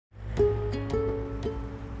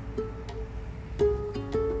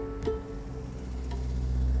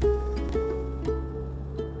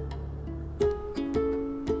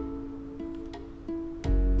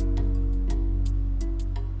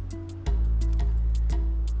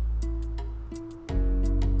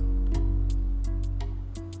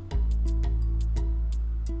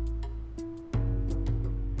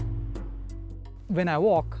when I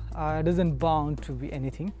walk, it doesn't bound to be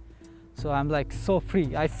anything. So I'm like so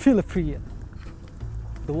free. I feel free.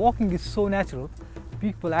 The walking is so natural.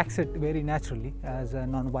 People accept very naturally as a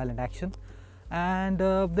non-violent action, and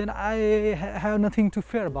then I have nothing to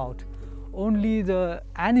fear about. Only the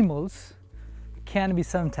animals can be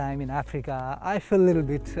sometime in Africa. I feel a little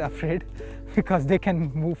bit afraid because they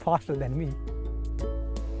can move faster than me.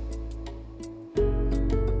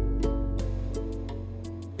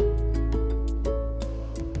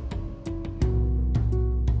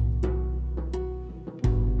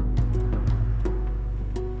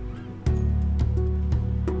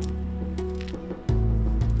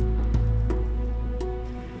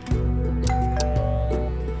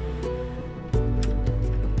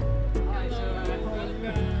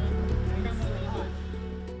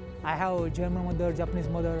 I have a German mother, Japanese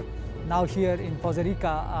mother. Now here in Costa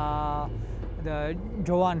Rica, the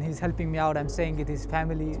Joan, he's helping me out. I'm staying with his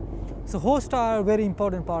family. So hosts are a very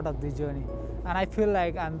important part of this journey. And I feel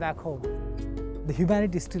like I'm back home. The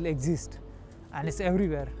humanity still exists and it's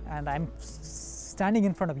everywhere. And I'm standing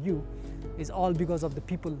in front of you is all because of the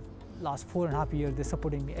people last 4.5 years. They're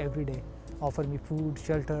supporting me every day, offering me food,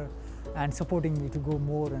 shelter, and supporting me to go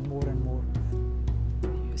more and more and more.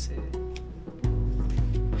 USA.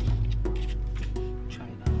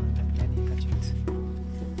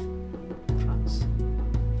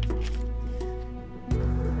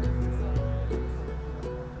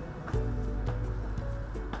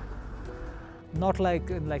 Not like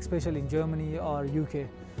especially in Germany or UK.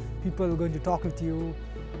 People are going to talk with you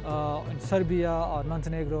in Serbia or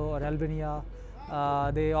Montenegro or Albania.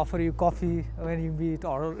 They offer you coffee when you meet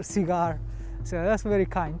or a cigar. So that's very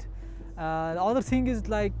kind. The other thing is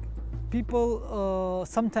like people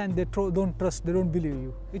sometimes they don't trust, they don't believe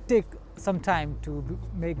you. It takes some time to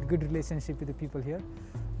make a good relationship with the people here.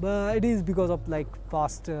 But it is because of like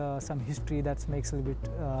past some history that makes it a little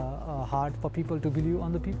bit hard for people to believe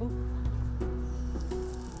on the people.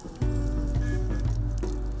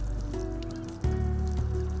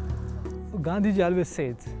 Gandhiji always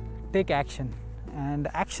says, take action, and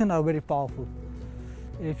action are very powerful.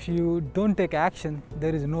 If you don't take action,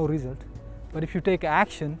 there is no result. But if you take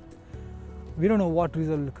action, we don't know what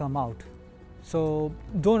result will come out. So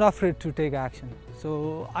don't afraid to take action.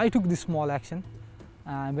 So I took this small action,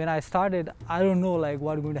 and when I started, I don't know like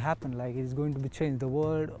what's going to happen, like it's going to be change the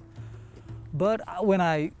world. But when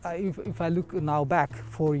if I look now back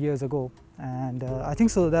 4 years ago, and I think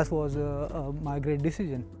so that was my great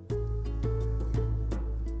decision.